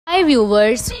Hi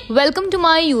viewers, welcome to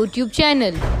my YouTube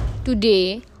channel.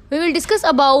 Today we will discuss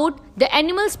about the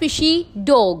animal species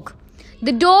dog.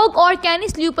 The dog or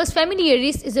Canis lupus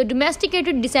familiaris is a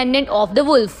domesticated descendant of the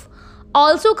wolf.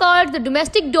 Also called the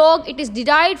domestic dog, it is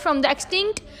derived from the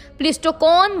extinct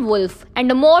Pleistocene wolf, and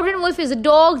the modern wolf is the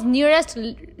dog's nearest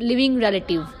living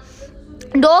relative.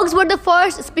 Dogs were the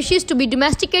first species to be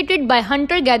domesticated by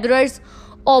hunter-gatherers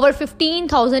over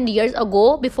 15,000 years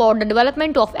ago, before the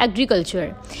development of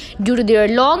agriculture. Due to their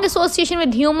long association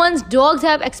with humans, dogs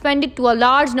have expanded to a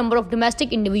large number of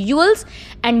domestic individuals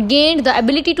and gained the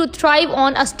ability to thrive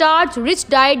on a starch-rich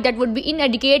diet that would be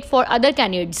inadequate for other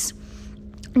canids.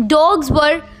 Dogs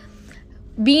were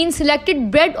being selected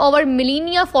bred over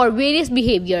millennia for various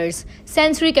behaviors,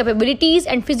 sensory capabilities,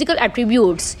 and physical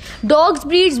attributes. Dogs'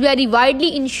 breeds vary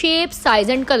widely in shape, size,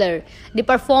 and color. They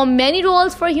perform many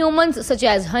roles for humans, such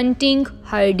as hunting,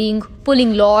 herding,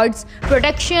 pulling loads,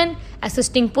 protection,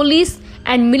 assisting police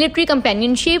and military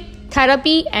companionship,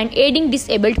 therapy, and aiding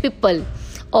disabled people.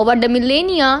 Over the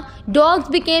millennia, dogs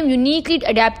became uniquely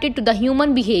adapted to the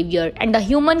human behavior, and the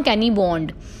human-canine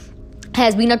bond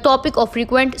has been a topic of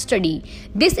frequent study.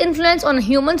 This influence on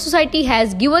human society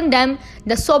has given them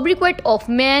the sobriquet of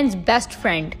man's best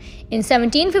friend. In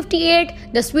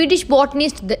 1758, the Swedish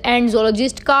botanist and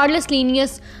zoologist Carl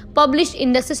Linnaeus published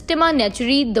in the Systema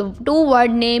Naturae the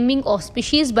two-word naming of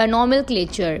species by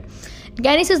nomenclature.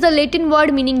 Canis is the Latin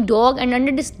word meaning dog, and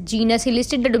under this genus he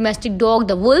listed the domestic dog,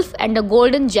 the wolf, and the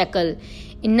golden jackal.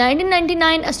 In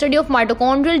 1999, a study of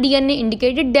mitochondrial DNA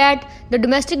indicated that the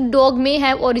domestic dog may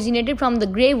have originated from the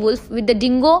grey wolf, with the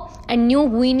dingo and New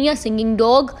Guinea singing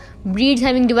dog breeds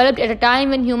having developed at a time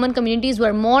when human communities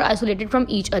were more isolated from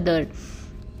each other.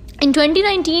 In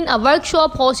 2019, a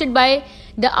workshop hosted by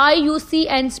the IUCN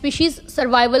and Species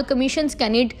Survival Commission's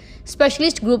Canid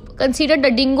specialist group considered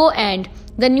the dingo and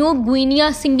the New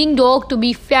Guinea singing dog to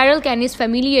be feral Canis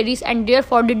familiaris, and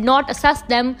therefore did not assess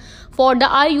them for the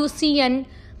IUCN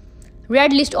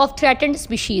Red List of Threatened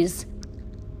Species.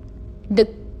 The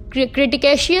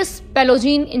Cretaceous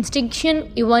Paleogene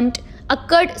extinction event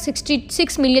occurred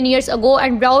 66 million years ago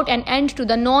and brought an end to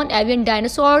the non-avian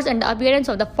dinosaurs and the appearance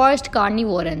of the first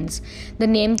carnivorans. The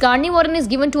name carnivoran is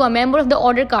given to a member of the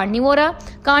order Carnivora.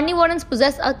 Carnivorans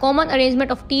possess a common arrangement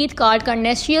of teeth called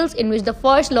carnassials, in which the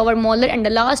first lower molar and the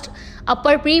last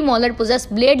upper premolar possess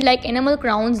blade-like enamel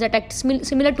crowns that act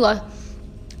similar to a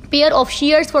pair of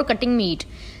shears for cutting meat.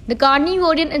 The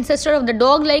carnivorian ancestor of the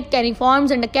dog-like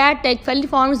caniforms and the cat-like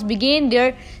feliforms began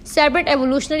their separate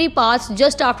evolutionary paths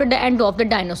just after the end of the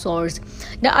dinosaurs.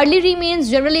 The early remains,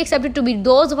 generally accepted to be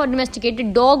those of a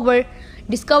domesticated dog, were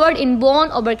discovered in Bonn,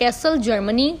 Oberkassel,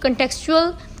 Germany.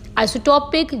 Contextual,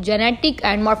 isotopic, genetic,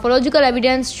 and morphological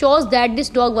evidence shows that this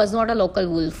dog was not a local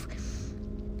wolf.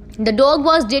 The dog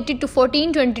was dated to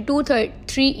 1422,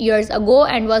 3 years ago,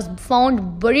 and was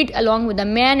found buried along with a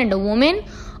man and a woman,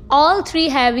 all three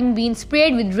having been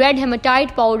sprayed with red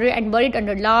hematite powder and buried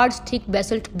under large, thick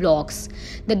basalt blocks.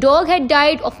 The dog had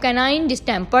died of canine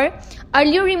distemper.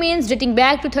 Earlier remains dating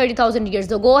back to 30,000 years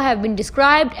ago have been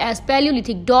described as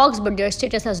Paleolithic dogs, but their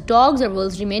status as dogs or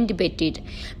wolves remain debated,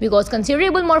 because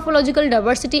considerable morphological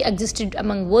diversity existed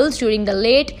among wolves during the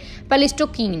late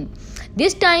Pleistocene.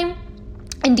 This time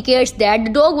indicates that the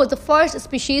dog was the first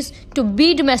species to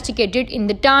be domesticated in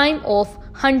the time of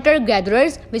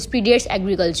hunter-gatherers, which predates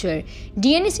agriculture.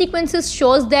 DNA sequences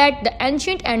shows that the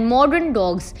ancient and modern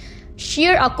dogs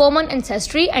share a common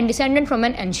ancestry and descended from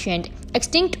an ancient,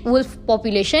 extinct wolf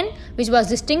population, which was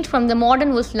distinct from the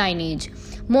modern wolf lineage.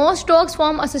 Most dogs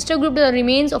form a sister group to the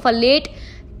remains of a late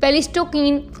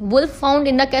Pleistocene wolf found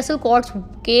in the Castle Quartz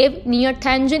cave near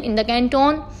Thangen in the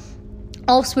canton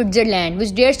of Switzerland,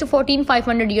 which dates to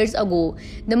 14,500 years ago.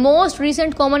 The most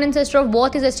recent common ancestor of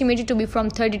both is estimated to be from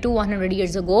 30 to 100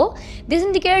 years ago. This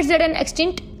indicates that an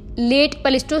extinct late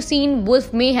Pleistocene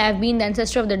wolf may have been the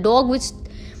ancestor of the dog, with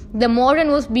the modern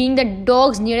wolf being the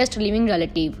dog's nearest living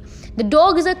relative. The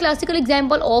dog is a classical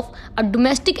example of a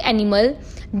domestic animal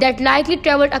that likely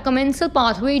traveled a commensal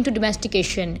pathway into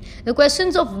domestication. The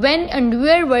questions of when and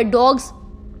where dogs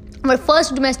were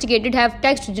first domesticated have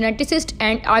taxed geneticists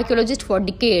and archaeologists for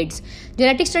decades.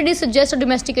 Genetic studies suggest a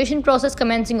domestication process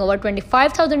commencing over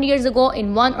 25,000 years ago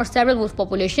in one or several wolf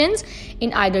populations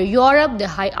in either Europe, the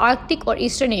High Arctic, or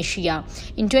Eastern Asia.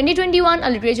 In 2021, a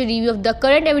literature review of the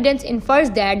current evidence infers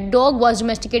that dog was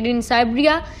domesticated in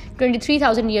Siberia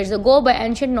 23,000 years ago by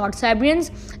ancient North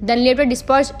Siberians, then later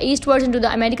dispersed eastwards into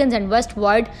the Americas and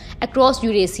westward across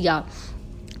Eurasia.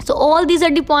 So all these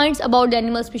are the points about the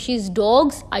animal species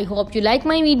dogs. I hope you like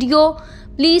my video.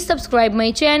 Please subscribe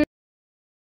my channel.